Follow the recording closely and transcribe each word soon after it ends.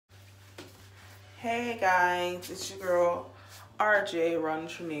Hey guys, it's your girl RJ, Rhonda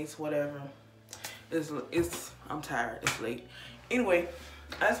Trinise, whatever. I'm tired, it's late. Anyway,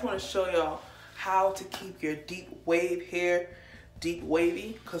 I just want to show y'all how to keep your deep wave hair deep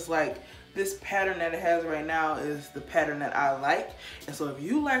wavy, because like this pattern that it has right now is the pattern that I like. And so if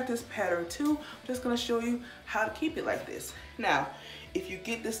you like this pattern too, I'm just going to show you how to keep it like this. Now, if you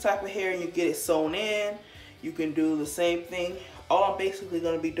get this type of hair and you get it sewn in, you can do the same thing. All I'm basically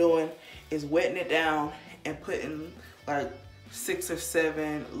going to be doing is wetting it down and putting like 6 or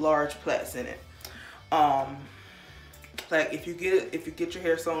 7 large plaits in it. Like if you get your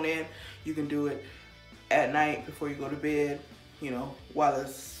hair sewn in, you can do it at night before you go to bed, you know, while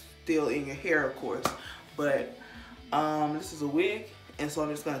it's still in your hair, of course. But this is a wig, and so I'm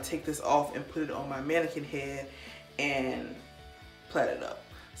just gonna take this off and put it on my mannequin head and plait it up.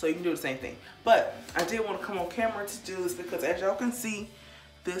 So you can do the same thing. But I did want to come on camera to do this because, as y'all can see,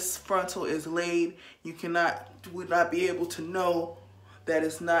 this frontal is laid. You would not be able to know that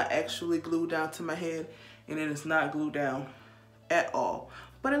it's not actually glued down to my head, and it is not glued down at all.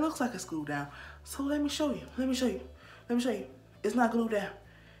 But it looks like it's glued down. So let me show you. Let me show you. Let me show you. It's not glued down.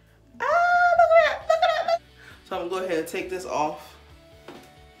 Ah, look at that. Look at that. So I'm gonna go ahead and take this off.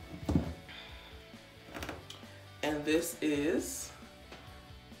 And this is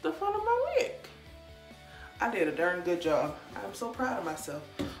the front of my wig. I did a darn good job. I'm so proud of myself.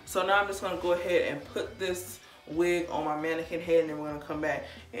 So now I'm just gonna go ahead and put this wig on my mannequin head, and then we're gonna come back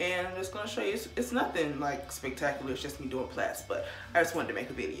and I'm just gonna show you. It's nothing like spectacular, it's just me doing plaits, but I just wanted to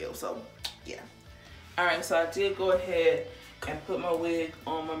make a video, so yeah. Alright, so I did go ahead and put my wig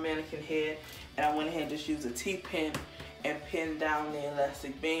on my mannequin head, and I went ahead and just used a T-pin and pinned down the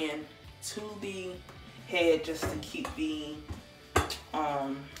elastic band to the head just to keep the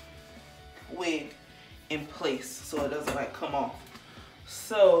wig in place so it doesn't like come off.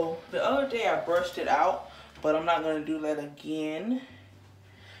 So the other day I brushed it out, but I'm not gonna do that again.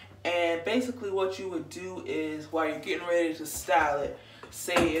 And basically what you would do is, while you're getting ready to style it,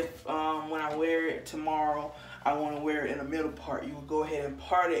 say if when I wear it tomorrow, I want to wear it in the middle part, you would go ahead and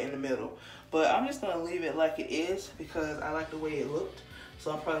part it in the middle. But I'm just gonna leave it like it is because I like the way it looked.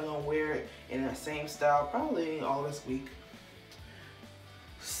 So I'm probably gonna wear it in that same style probably all this week.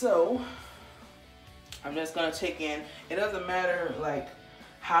 So I'm just gonna take in, it doesn't matter like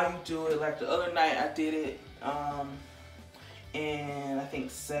how you do it. Like the other night I did it in I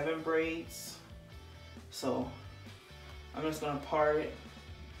think 7 braids. So I'm just gonna part it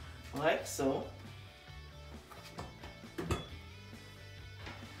like so.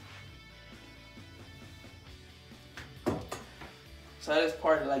 So I just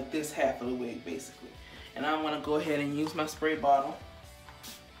parted like this half of the wig basically. And I'm gonna go ahead and use my spray bottle.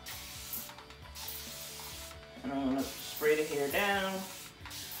 And I'm gonna spray the hair down.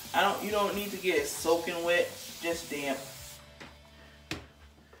 You don't need to get it soaking wet, just damp.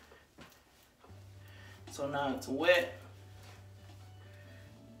 So now it's wet.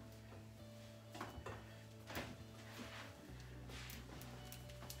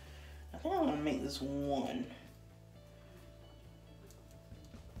 I think I'm gonna make this 1.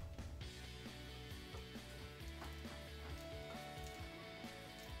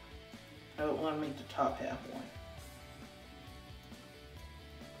 I don't want to make the top half 1.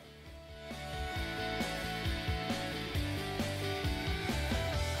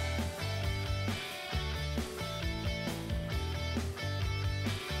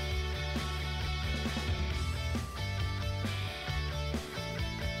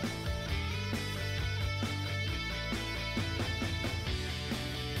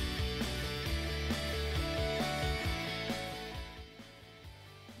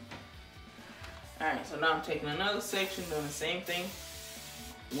 Alright, so now I'm taking another section, doing the same thing,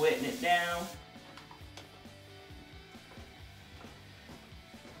 wetting it down,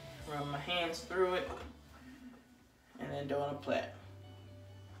 run my hands through it, and then doing a plait.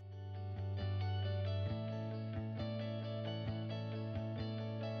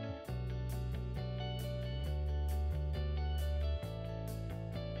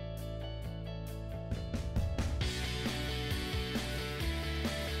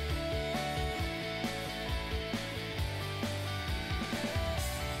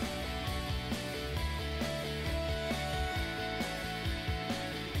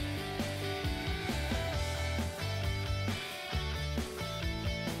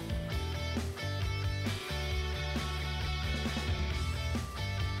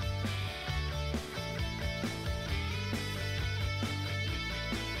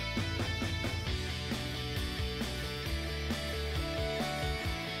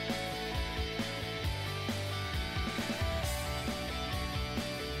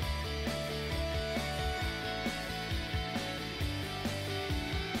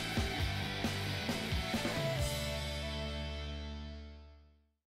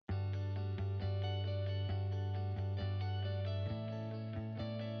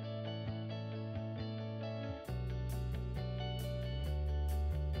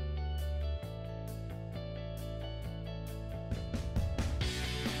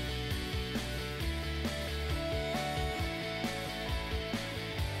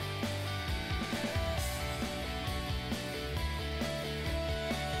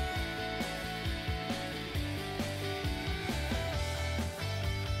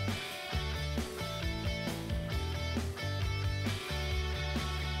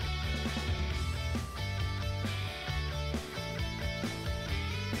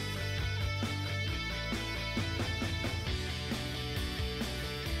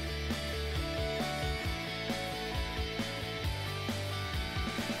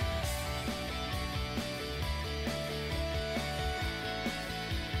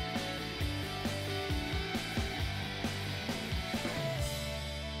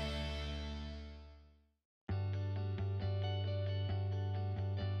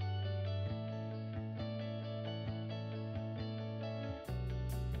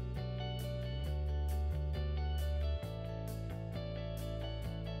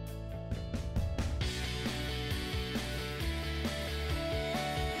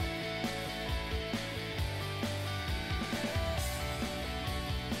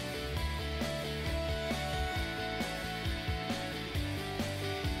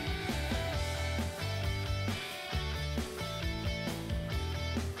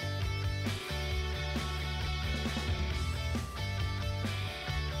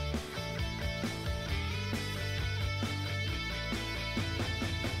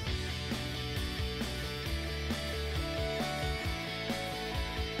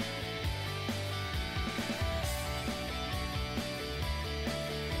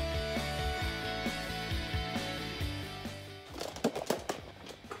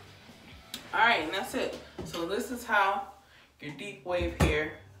 And that's it. So this is how your deep wave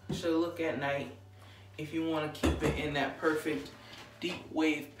hair should look at night if you want to keep it in that perfect deep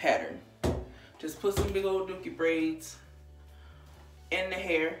wave pattern. Just put some big old dookie braids in the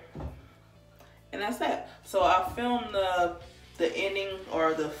hair, and that's that. So I'll film the ending,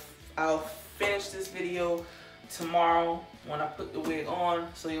 or I'll finish this video tomorrow when I put the wig on,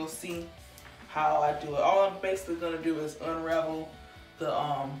 so you'll see how I do it. All I'm basically gonna do is unravel the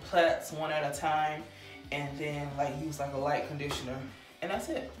plaits one at a time, and then like use like a light conditioner, and that's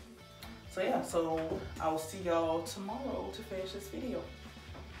it. So yeah, so I will see y'all tomorrow to finish this video.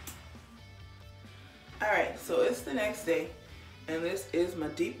 Alright, so it's the next day, and this is my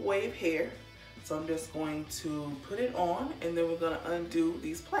deep wave hair. So I'm just going to put it on, and then we're gonna undo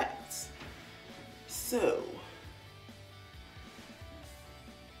these plaits. So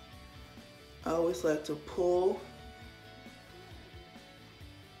I always like to pull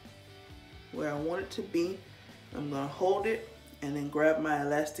where I want it to be. I'm gonna hold it and then grab my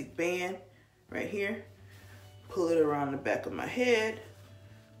elastic band right here, pull it around the back of my head,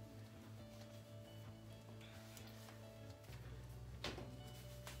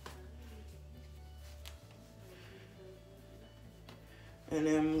 and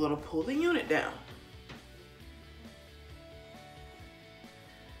then I'm gonna pull the unit down.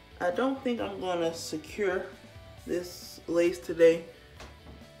 I don't think I'm gonna secure this lace today,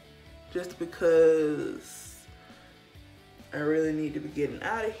 just because I really need to be getting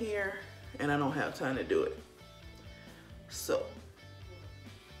out of here and I don't have time to do it. So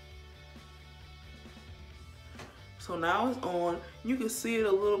now it's on. You can see it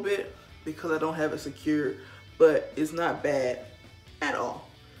a little bit because I don't have it secured, but it's not bad at all.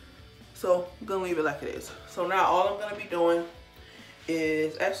 So I'm gonna leave it like it is. So now all I'm gonna be doing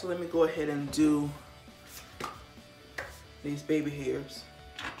is, actually let me go ahead and do these baby hairs.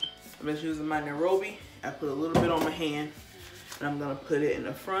 I'm just using my Nairobi. I put a little bit on my hand, and I'm gonna put it in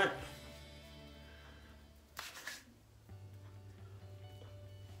the front.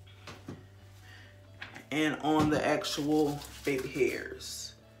 And on the actual baby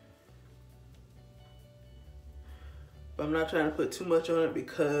hairs. But I'm not trying to put too much on it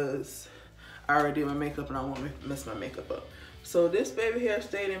because I already did my makeup and I don't want to mess my makeup up. So this baby hair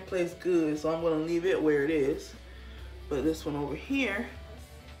stayed in place good, so I'm gonna leave it where it is. But this one over here,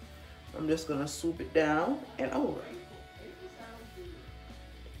 I'm just gonna swoop it down and over.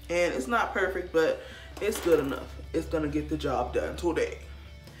 And it's not perfect, but it's good enough. It's gonna get the job done today.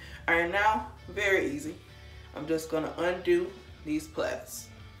 All right, now, very easy. I'm just gonna undo these plaits.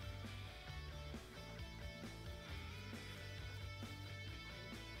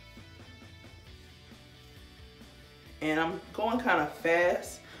 And I'm going kind of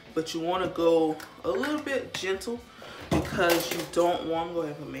fast, but you want to go a little bit gentle because you don't want, go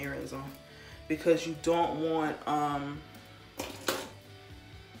ahead and put my earrings on, because you don't want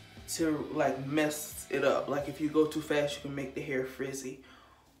to like mess it up. Like if you go too fast, you can make the hair frizzy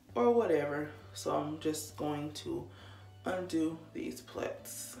or whatever. So I'm just going to undo these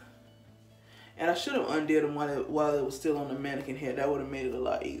plaits. And I should have undid them while it was still on the mannequin head. That would have made it a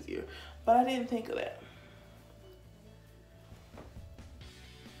lot easier, but I didn't think of that.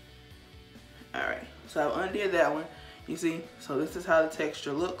 Alright, so I undid that one. You see, so this is how the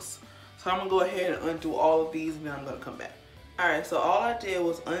texture looks. So I'm gonna go ahead and undo all of these, and then I'm gonna come back. Alright, so all I did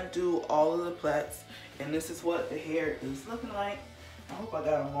was undo all of the plaits, and this is what the hair is looking like. I hope I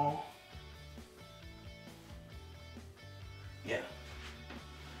got them all. Yeah.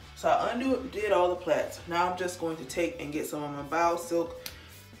 So I undid all the plaits. Now I'm just going to take and get some of my Bio Silk,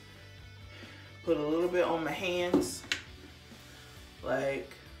 put a little bit on my hands, like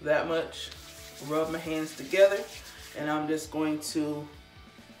that much. Rub my hands together, and I'm just going to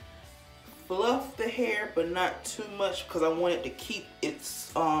fluff the hair, but not too much because I want it to keep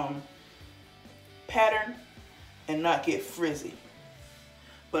its pattern and not get frizzy.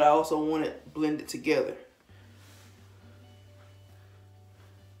 But I also want it blended together.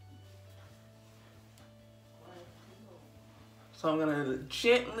 So I'm gonna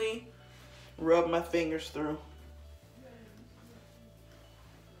gently rub my fingers through.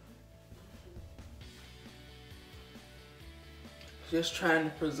 Just trying to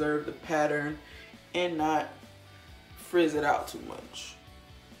preserve the pattern and not frizz it out too much.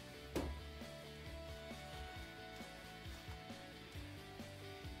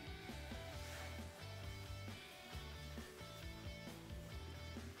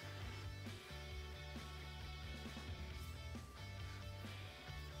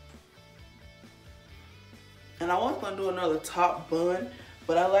 And I was gonna do another top bun,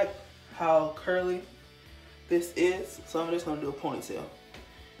 but I like how curly this is, so I'm just gonna do a ponytail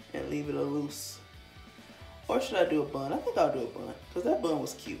and leave it a loose Or should I do a bun? I think I'll do a bun because that bun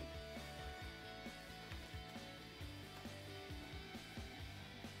was cute.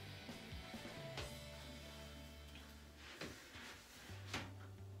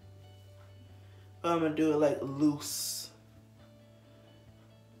 But I'm gonna do it like loose.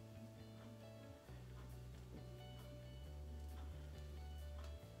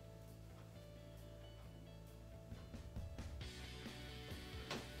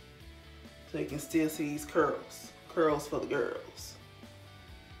 So you can still see these curls. Curls for the girls.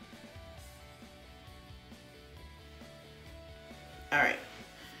 Alright.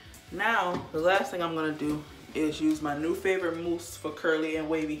 Now, the last thing I'm going to do is use my new favorite mousse for curly and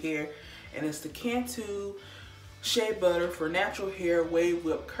wavy hair. And it's the Cantu Shea Butter for natural hair wave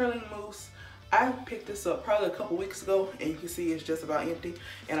whip curling mousse. I picked this up probably a couple weeks ago, and you can see it's just about empty.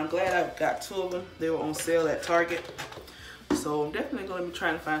 And I'm glad I got 2 of them. They were on sale at Target. So I'm definitely going to be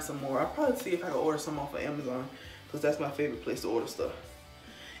trying to find some more. I'll probably see if I can order some off of Amazon, because that's my favorite place to order stuff.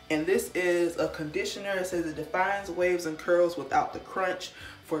 And this is a conditioner. It says it defines waves and curls without the crunch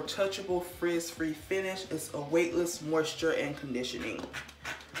for touchable frizz-free finish. It's a weightless moisture and conditioning.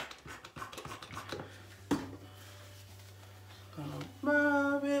 Gonna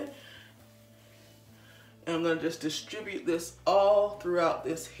rub it. And I'm going to just distribute this all throughout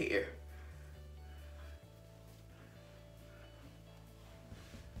this hair.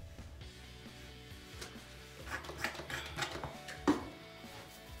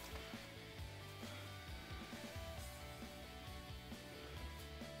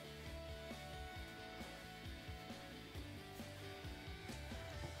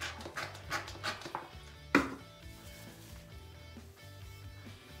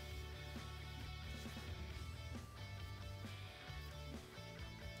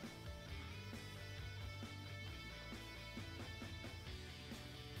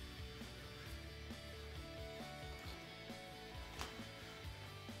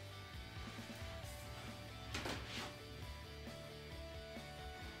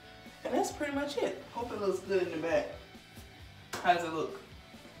 And that's pretty much it. Hope it looks good in the back. How does it look?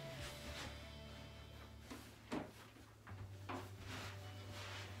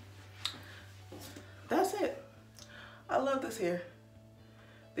 That's it. I love this hair.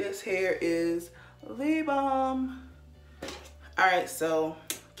 This hair is the bomb. Alright, so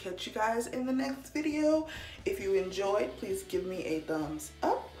catch you guys in the next video. If you enjoyed, please give me a thumbs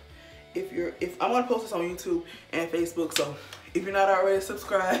up. If I'm gonna post this on YouTube and Facebook, so if you're not already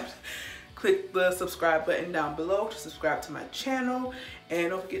subscribed, click the subscribe button down below to subscribe to my channel. And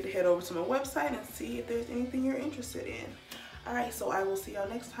don't forget to head over to my website and see if there's anything you're interested in. Alright, so I will see y'all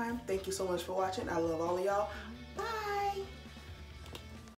next time. Thank you so much for watching. I love all of y'all. Bye.